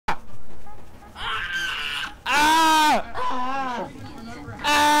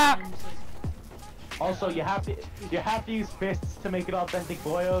So you have to use fists to make it authentic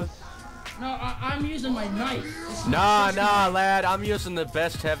boyos. No, I'm using my knife. Nah, lad. I'm using the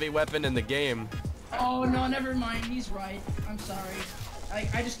best heavy weapon in the game. Oh no, never mind. He's right. I'm sorry.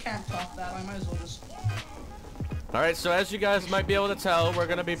 I just can't top that. I might as well just. All right. So as you guys might be able to tell, we're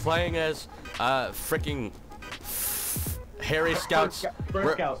gonna be playing as freaking hairy scouts.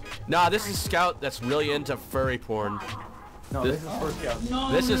 Fur scout. Nah, this is Scout that's really into furry porn. No, this is Fur Scout.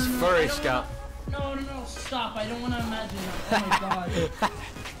 No, This is Furry Scout. No, stop. I don't want to imagine that. Oh my god.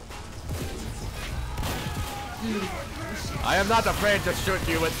 Dude. I am not afraid to shoot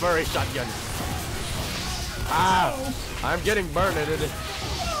you with furry shotgun. Ah, I'm getting burned.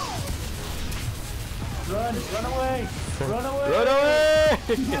 Run away! Run away! Run away!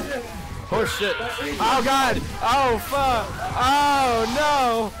 Oh shit! Oh god! Oh fuck! Oh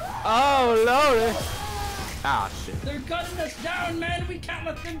no! Oh lordy! Ah shit! They're cutting us down, man. We can't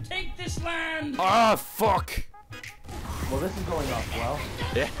let them take this land. Oh fuck! Well, this is going off well.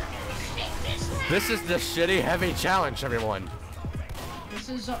 Yeah. This is the shitty heavy challenge, everyone. This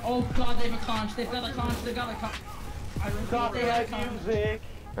is oh god, they have a conch. They've got a conch. They got a conch. I Thought they had music.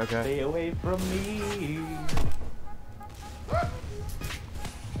 Okay. Stay away from me.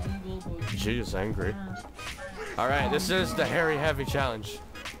 Jeez, angry. Alright, this is the hairy heavy challenge.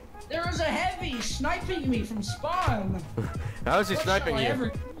 There is a heavy sniping me from spawn. How is he sniping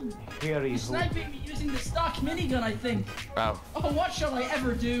you? He's sniping me using the stock minigun, I think. Oh. Oh, what shall I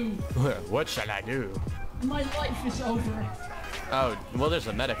ever do? What shall I do? My life is over. Oh, well, there's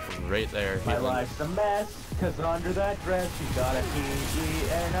a medic right there. My life's a mess, cause under that dress you got a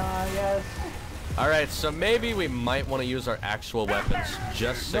P-E-N-I-S. Alright, so maybe we might want to use our actual weapons.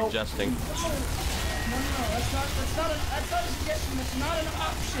 Just suggesting. No, that's not a suggestion. That's not an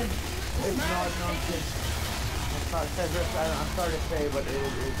option. It's not an option. It's not, I'm sorry to say, but it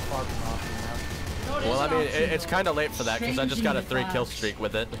is far from option now. No, it is Well, I an mean, option, it's though. kind of late for that because I just got a 3-kill Changing streak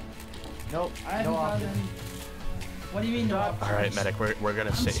with it. Nope, I haven't no option. gotten. What do you mean no options? All right, medic, we're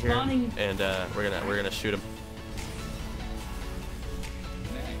gonna sit here spawning. and we're gonna shoot him.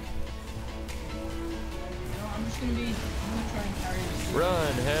 No, I'm just gonna try and carry this.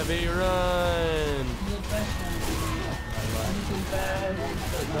 Run, heavy, run! The best one.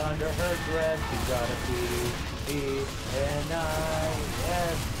 Under her dress, you got a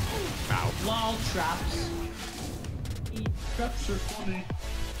P-E-N-I-S. Ow. Lol traps. Traps are funny.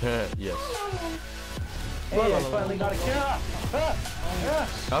 Yes. Hey, I finally got a kill!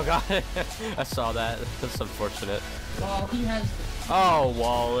 Oh god, I saw that. That's unfortunate. Well, he has. Oh,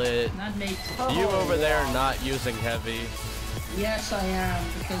 wallet. Not mate. You over there not using heavy. Yes, I am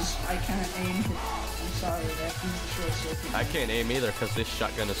because I can't aim. I'm sorry, that means short circuit. I can't aim either because this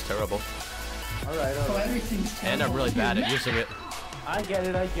shotgun is terrible. Alright, Oh, alright. everything's terrible. And I'm really bad at using it. I get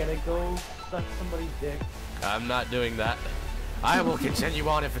it. Go suck somebody's dick. I'm not doing that. I will continue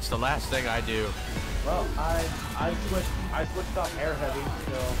on if it's the last thing I do. Well, I switched off air heavy,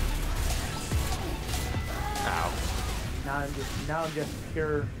 so Ow. now I'm just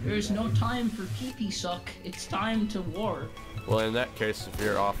pure. There's no time for pee-pee suck. It's time to war. Well, in that case, if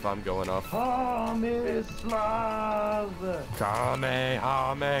you're off, I'm going off. Tomislav!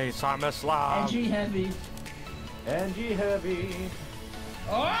 Kamehame Samislav. NG heavy. NG heavy.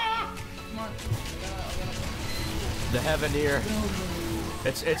 Oh! Come on. The Heaveneer.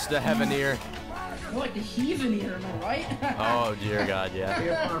 It's the Heaveneer. More like the Heaveneer, am I right? Oh dear God,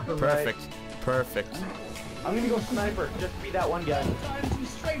 yeah. Perfect. Perfect. I'm gonna go sniper, just be that one guy.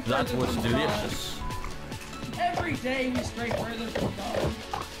 That was delicious. Every day we stray further from God.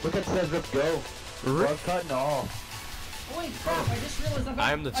 Look at says let's go. Blood cut and all. Oh wait, crap, I just realized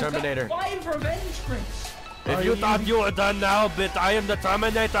I am the Terminator. I've got 5 revenge crits. If you thought you were done now, but I am the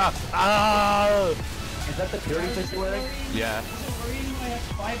Terminator. Ah! Is that the purity fish wearing? Yeah. So we're eating, I have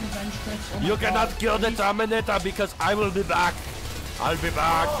 5 revenge crits. Oh my You God. cannot kill the Terminator because I will be back. I'll be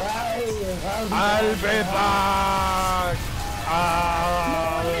back. I'll be back.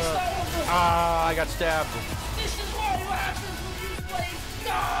 Ah, I got stabbed. This is what happens when you play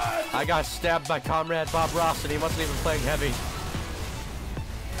God! I got stabbed by Comrade Bob Ross and he wasn't even playing heavy.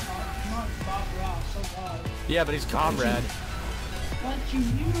 Not Bob Ross, oh God. Yeah, but he's Comrade. Why don't you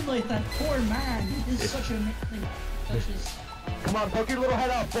mutilate that poor man? This is such a thing. Such as. Come on, poke your little head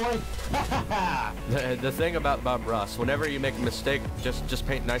out, boy. The thing about Bob Ross, whenever you make a mistake, just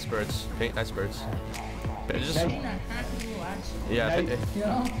paint nice birds. Paint nice birds. Just, Being a happy little accident. yeah. You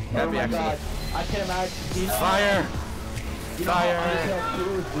know? Oh Happy my accident. God, I can't imagine. You know, Fire! you know Fire! how Undertale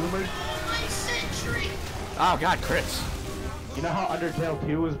 2 was rumored? Oh God, crits. You know how Undertale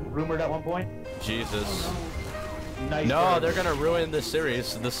 2 was rumored at one point? Jesus. Nice No, bird. they're gonna ruin the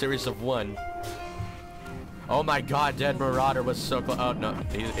series of 1. Oh my god, Dead Marauder was so close. Oh no,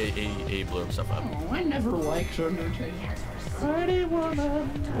 he blew himself up. Oh, I never liked Undertaker. Pretty woman.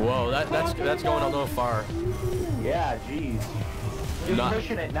 Whoa, that's going a little far. Yeah, jeez. You're Not-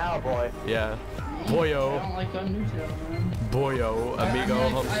 pushing it now, boy. Yeah. I Boyo. don't like Undertaker, man. Boyo, amigo,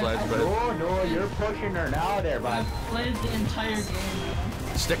 home slice bread. Oh no, you're pushing her now there, bud. I've played the entire game,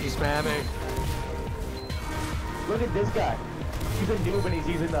 man. Sticky spamming. Look at this guy. He's a noob and he's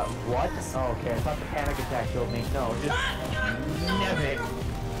using the what? Oh, okay, I thought the panic attack killed me. No, just never it.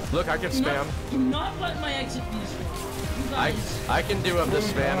 Look, I can spam. Do not let my exit be spam. You guys. I can do the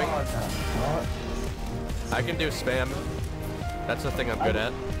spamming. I can do spam. That's the thing I'm good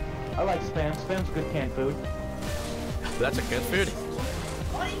at. I like spam. Spam's good canned food. That's a canned food.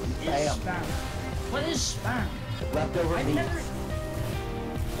 What is Spam. spam? What is spam? Leftover I've meat. never.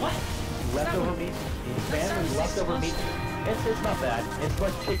 What? Leftover meat. Spam is leftover meat. It's not bad. It's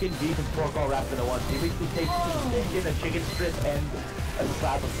like chicken, beef, and pork all wrapped into one. So you basically take chicken, a chicken strip, and a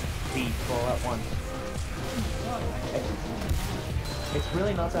slab of beef all at once. It's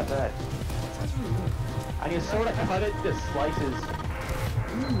really not that bad. And you sort of cut it to slices.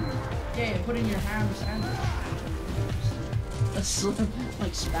 Yeah, you put in your ham sandwich. That's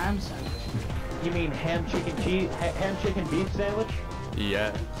like spam sandwich. You mean ham chicken beef sandwich?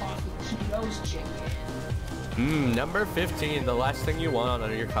 Yeah. Coffee Cheetos chicken. Number 15. The last thing you want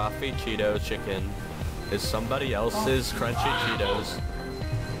on your coffee Cheetos chicken is somebody else's crunchy Cheetos.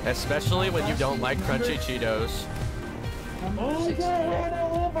 Especially when you don't like crunchy Cheetos. Number 16.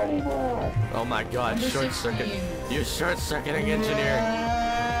 Oh my god, Number short 16. circuit. You short circuiting engineer.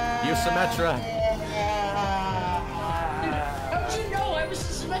 You Symmetra. How'd you know I was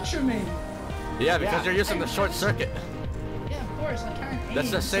the Symmetra main? Yeah, because you're using the short circuit. Yeah, of course, I can't aim,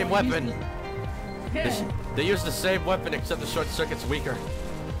 That's the so same I weapon. use the- Yeah. They use the same weapon except the short circuit's weaker.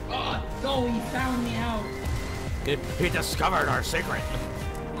 Oh, no, he found me out. He discovered our secret.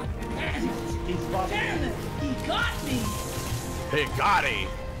 He's fucking. Damn it, he got me. He got it.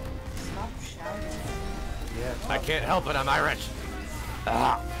 Stop shouting. Yeah. I can't help it, I'm Irish.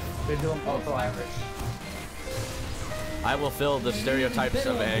 Ah. Been doing also Irish. I will fill the stereotypes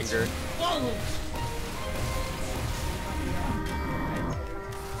of anger. Bullets.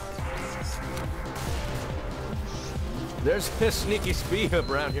 There's this sneaky speed up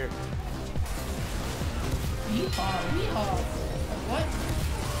around here. Weehaw. What?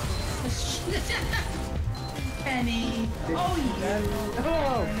 Penny. Oh, yeah.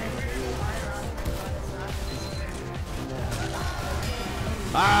 Oh!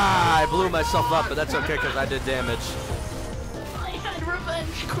 Ah, I blew myself up, but that's okay because I did damage. I had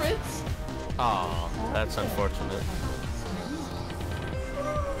revenge crits. Aw, that's unfortunate.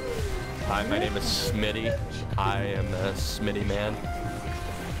 Hi, my name is Smitty. I am a Smitty man.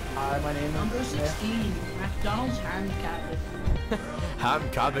 Hi, my name is Number 16. McDonald's hand cabbage. Ham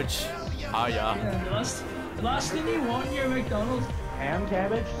cabbage. Ah, yeah. The last thing you want in your McDonald's. ham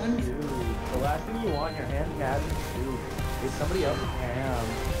cabbage. Dude, the last thing you want in your ham cabbage, dude, is somebody else's ham.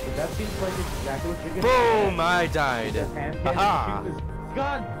 But that seems like exactly what you're gonna Boom! I died. Aha!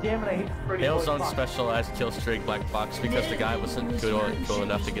 God damn it! I hate this pretty Hail boy Zone fuck. specialized kill streak black box because the guy wasn't cool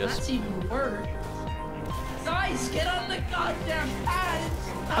enough to get us. That's even worse. Guys, get on the goddamn pad.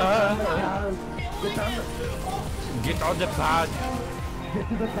 Get on the Get on the pad. Get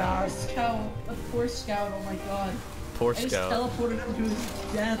to the pad. Scout, a poor scout. Oh my god. Poor I just scout. teleported him to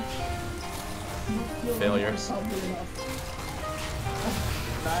his death. Failure.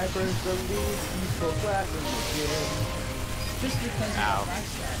 Snipers from these people clapping again. Just because Ow. of the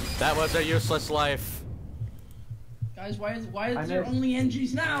backstab. That was a useless life. Guys, why is I there missed. only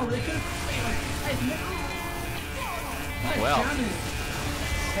NGs now? They could have Well.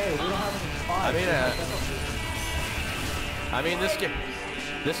 Hey, we don't have any spots. I mean,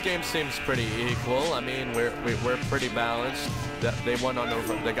 this game seems pretty equal. I mean, we're pretty balanced. They won on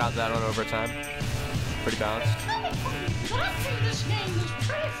they got that on overtime. Pretty balanced. Watching this game is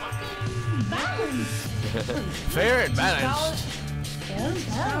pretty fucking balanced. Fair and balanced.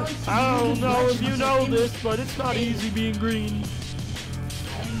 I don't know if you know this, but it's not easy being green.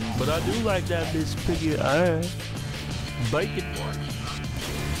 But I do like that Miss Piggy bacon one.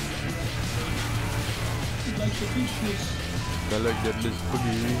 Like the beaches. I like that Miss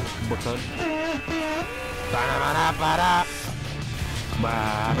Piggy button.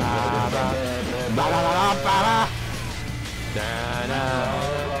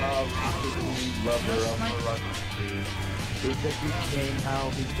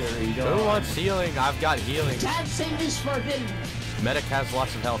 Who wants healing? I've got healing. Dad save is forbidden. Medic has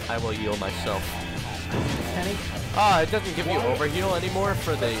lots of health. I will heal myself. Kenny? It doesn't give you overheal anymore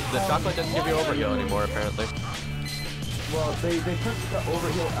for the chocolate doesn't give you overheal anymore apparently. Well, they took the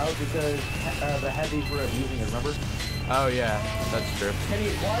overheal out because the heavies were abusing it, remember? Oh yeah, that's true. Kenny,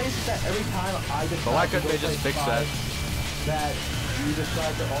 why is it that every time I decide But why to couldn't go they just play fix Spy, that? that you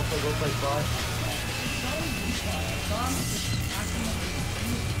decide to also go play Spy?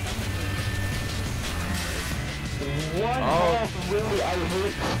 What? Oh. Really? I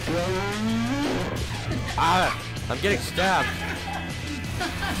hate I'm getting stabbed.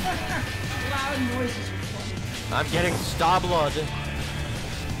 Loud noises. I'm getting stablood.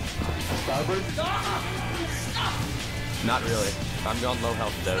 Starboard? Not really. I'm on low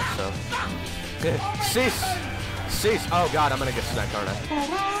health though, so. Cease! Cease! Oh god, I'm gonna get snacked, aren't I?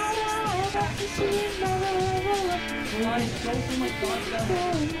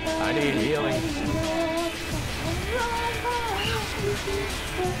 I need healing.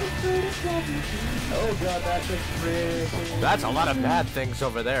 Oh god, that's a crit. That's a lot of bad things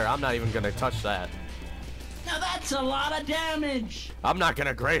over there. I'm not even gonna touch that. Now that's a lot of damage. I'm not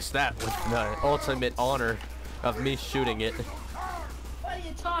gonna grace that with the ultimate honor of me shooting it. What are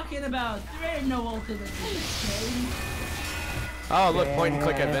you talking about? There ain't no ultimate in this game. Oh, look, point and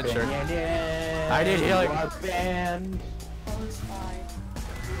click adventure. I need healing.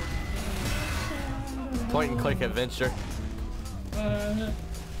 Point and click adventure.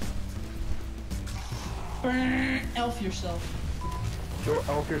 Elf yourself. Go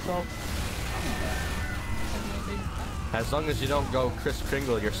elf yourself? As long as you don't go Kris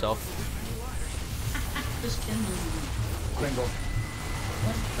Kringle yourself. Just Kringle. Kringle.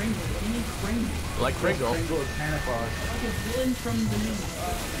 What Kringle? What do you mean Kringle? Like Kringle. Kringle is Santa Claus. Like a villain from the new.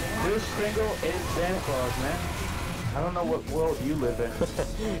 Kris Kringle is Santa Claus, man. I don't know what world you live in.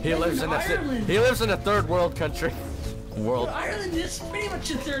 He lives in Ireland. He lives in a third world country. World. Ireland is pretty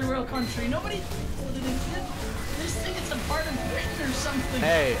much a third world country. Nobody. They just think it's a part of Britain or something.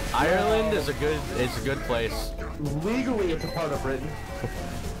 Hey, Ireland is a good place. Legally, it's a part of Britain.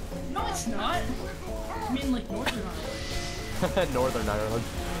 No, it's not. I mean, like Northern Ireland. Northern Ireland.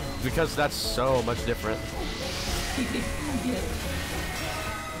 Because that's so much different. Yeah.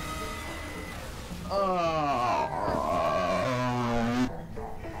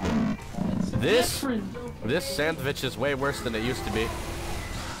 This sandwich is way worse than it used to be.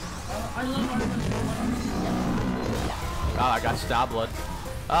 I love Ireland. Oh, I got stablood.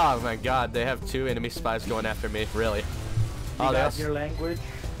 Oh my god, they have 2 enemy spies going after me, really. You got your language,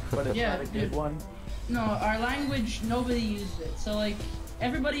 but it's Yeah, not a good one. No, our language, nobody uses it. So, like,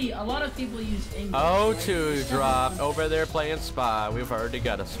 everybody, a lot of people use English. Oh, Like, 2 drop over there playing spy. We've already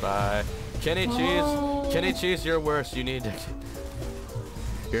got a spy. Kenny Cheese, you're worse. You need to.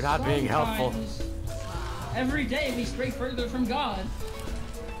 You're not being helpful. Every day we stray further from God.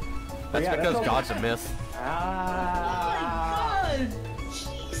 That's Yeah, because that's God's a myth. Oh my God!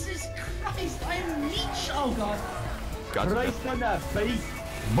 Jesus Christ! I'm Nietzsche. Oh God! God's a myth. Christ on that face.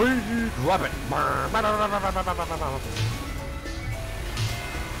 Drop it.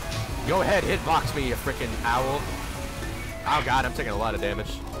 Go ahead, hitbox me, you freaking owl. Oh god, I'm taking a lot of damage.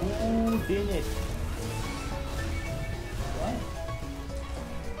 Who did it? What?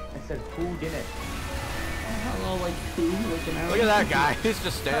 I said, who did it? Hello, like who? Like an Look at that guy. He's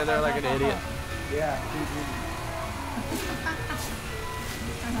just standing there like an idiot. Yeah,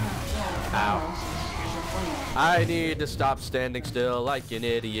 Ow. I need to stop standing still like an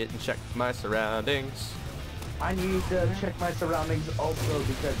idiot and check my surroundings. I need to check my surroundings also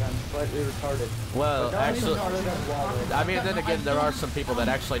because I'm slightly retarded. Well, actually, retarded I mean, then again, there are some people that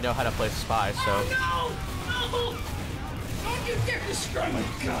actually know how to play spy, so. No! No! Don't you dare destroy my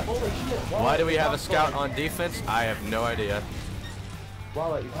God! Holy shit. Why do we have a scout on defense? I have no idea.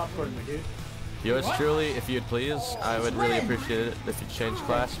 Wallet, you popcorn me, dude. Yours truly, if you'd please, I would really appreciate it if you change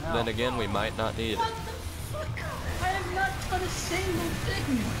class. But then again, we might not need it. What the fuck? I have not done a single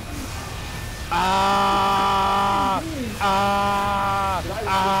thing!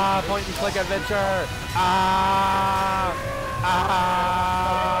 Point and click adventure.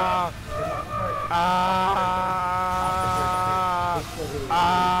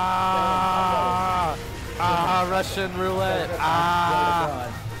 Russian roulette.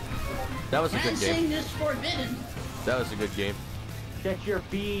 That was a good game. Dancing is forbidden. That was a good game. Check your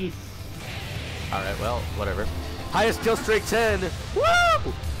beast. Alright, well, whatever. Highest kill streak 10. Woo!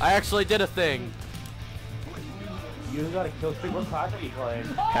 I actually did a thing. You got a kill streak. What class are you playing?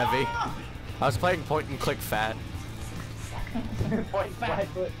 Heavy. I was playing point and click fat. Point flat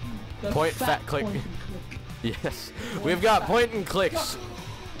foot. Point fat click. Yes. We've got point and clicks.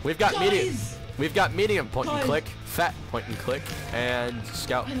 We've got medium. We've got medium point and click, fat point and click, and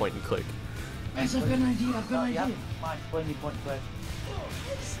scout point and click. Guys, I've got an idea. I've got an Yeah, idea. come on, explain me point, play.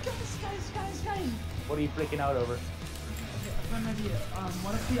 Guys. What are you freaking out over? I've got an idea.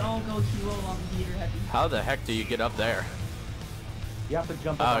 What if we all go hero on the meter heavy? How the heck do you get up there? You have to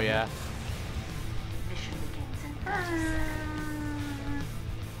jump up. Oh on yeah. me.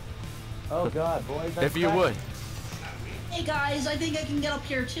 Oh god, boys. If you would. Hey guys, I think I can get up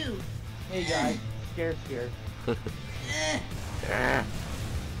here too. Hey guys, scared. Eh.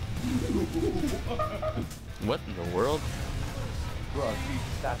 What in the world? Bro,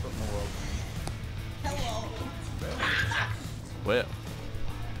 that's what in the world. Hello. Well,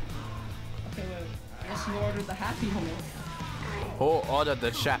 Okay, wait. I guess you ordered the happy meal. who ordered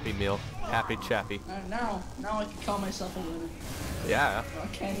the chappy meal? Happy chappy. Now I can call myself a winner. Yeah. Oh,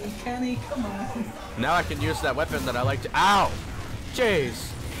 Kenny, come on. Now I can use that weapon that I like to. Ow! Jeez.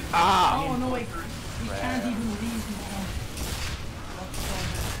 Ah! Oh no, wait. You can't even leave now.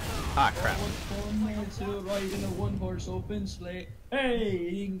 Ah, crap. To ride in a one-horse open sleigh. Hey,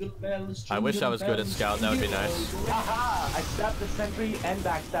 jingle bells. I wish I was good at jingle Scout. That would be bells, nice. jingle bells. Haha! I stabbed the sentry and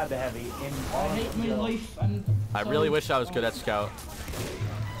backstabbed the heavy in I hate my life and. I really wish I was good at Scout.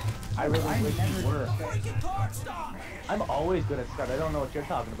 I really wish never you were. I'm always good at Scout. I don't know what you're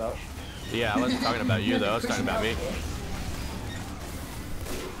talking about. Yeah, I wasn't talking about you though. I was talking about me.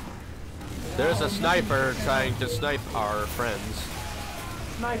 There's a sniper trying to snipe our friends.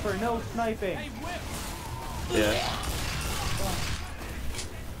 Sniper, no sniping. Yeah.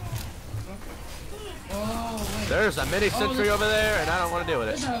 Oh wait. There's a mini sentry over there, and I don't want to deal with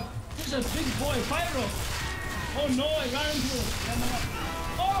it. There's a big boy pyro. Oh no, I ran into him.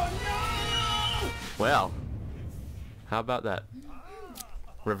 Oh no! Well, how about that?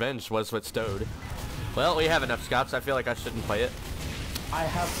 Revenge was what stowed. Well, we have enough scouts. I feel like I shouldn't play it. I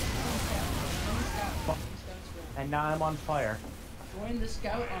have. And now I'm on fire. Join the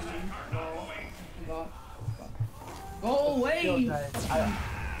scout on me. Go away!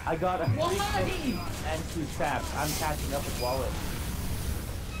 I got a Why? 3 kills and 2 stabs. I'm catching up with Wallet.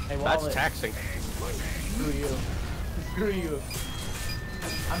 Hey, That's Wallet. taxing. Screw you. Screw you.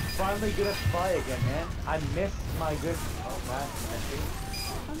 I'm finally good at spy again, man. I missed my good. Oh, man.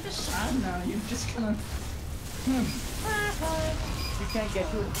 I'm just sad now. You're just gonna. You can't get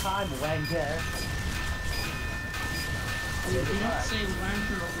to in time, Wanger. You don't say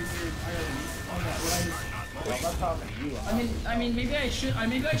wanker over here in Ireland. Oh, that right. Well, I'm not talking to you. I mean, maybe I should.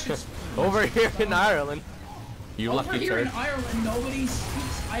 Over here in Ireland. You Over lucky here in turd. Ireland, nobody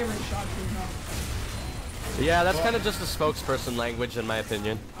speaks Irish on here. Yeah, that's kind of just a spokesperson language, in my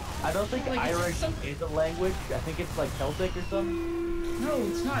opinion. I don't think Like, it's Irish some- is a language. I think it's like Celtic or something. No,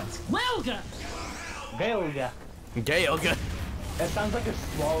 it's not. It's Welga. Belga. Gaelga. It sounds like you're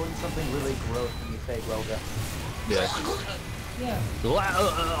swallowing something really gross when you say Belga. Yeah. Yeah. I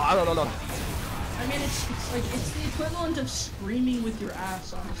don't know. I mean, it's the equivalent of screaming with your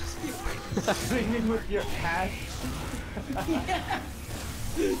ass on. Singing with your ass.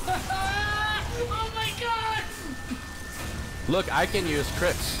 Yeah. Oh my god! Look, I can use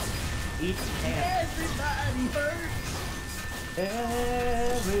crits. Each hand. Everybody hurts.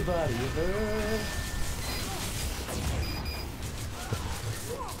 Everybody hurts.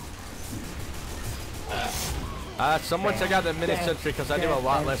 Someone check out the mini sentry because I do a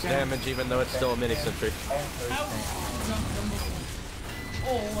lot less damage even though it's still a mini sentry. Oh,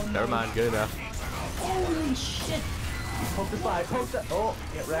 no. Never mind, good enough. Holy shit! Poke the side, poke the. Oh,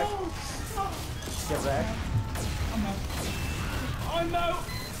 get wrecked. Get wrecked. I'm out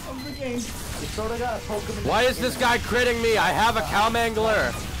of the game. You sort of gotta poke him in the. Why is this guy critting me? I have a cow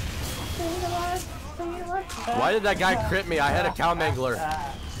mangler. Why did that guy crit me? I had a cow mangler.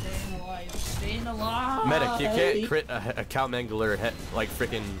 Staying alive. Staying alive. Medic, you can't crit a cow mangler like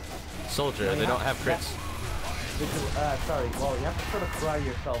freaking soldier. They don't have crits. Sorry, well, you have to sort of cry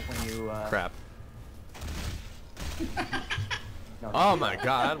yourself when you, Crap. No, Oh my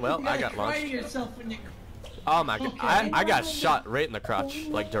god, well, You I gotta got cry to launched. yourself when you. Oh my god, I got shot right in the crotch,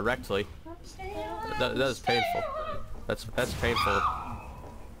 like directly. That is painful. That's painful.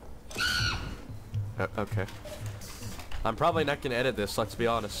 Okay. I'm probably not gonna edit this, let's be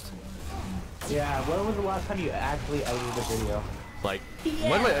honest. Yeah, when was the last time you actually edited a video? Like,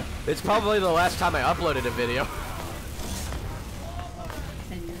 it's probably the last time I uploaded a video.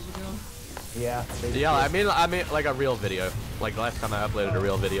 10 years ago. Yeah. Yeah, I mean like a real video. Like last time I uploaded a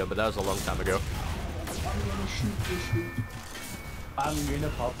real video, but that was a long time ago. I'm gonna shoot this dude. I'm gonna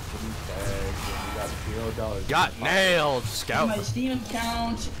pop some tags and you got $0. Got nailed, My scout. Steam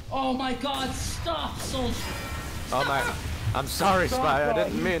account. Oh my god, stop, soldier. Oh my, I'm sorry, Spy, I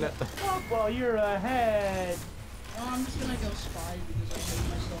didn't mean it. Well, you're ahead. Oh, I'm just gonna go spy because I hate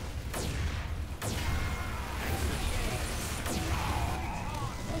myself.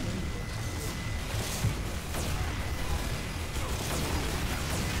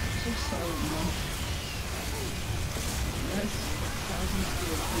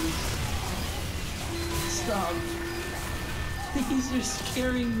 stop. These are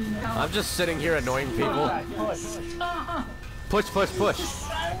scaring me now. I'm just sitting here annoying people. Stop. Push, push, push. It's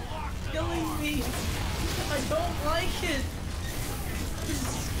killing me. I don't like it. This is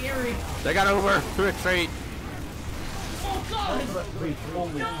scary. They got over. Retreat. Oh god! No,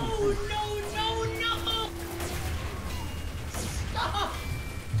 no, no, no! Stop!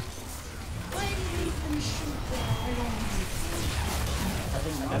 Why did you even shoot that?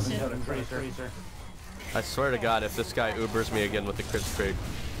 I swear to God, if this guy Ubers me again with the crit streak.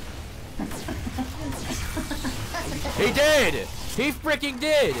 He did! He freaking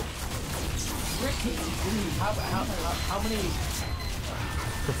did! How many?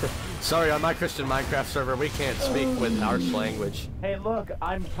 Sorry, on my Christian Minecraft server, we can't speak with harsh language. Hey, look,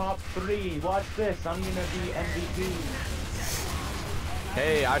 I'm top 3. Watch this. I'm gonna be MVP.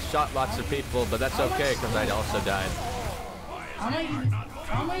 Hey, I shot lots of people, but that's okay because I also died.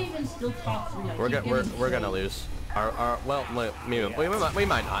 Am I even still top 3? We're gonna lose. Well, we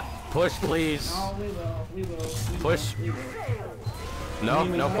might not. Push, please. Oh, we will. Push. No,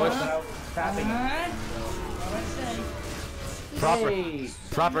 no push.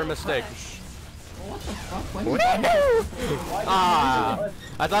 Proper mistake. What the fuck? Ah,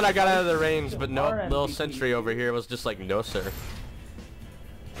 I thought I got out of the range, but no, little sentry over here was just like, no sir.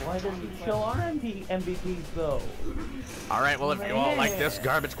 Why doesn't he show our MVPs though? Alright, well if you all like this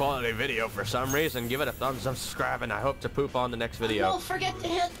garbage quality video for some reason, give it a thumbs up, subscribe, and I hope to poop on the next video. Don't forget to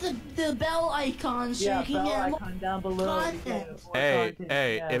hit the bell icon so you can get more down below. content.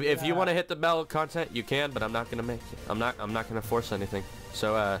 Hey, if you want to hit the bell content, you can, but I'm not gonna make it. I'm not gonna force anything.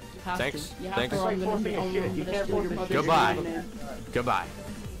 So thanks. Goodbye. Goodbye.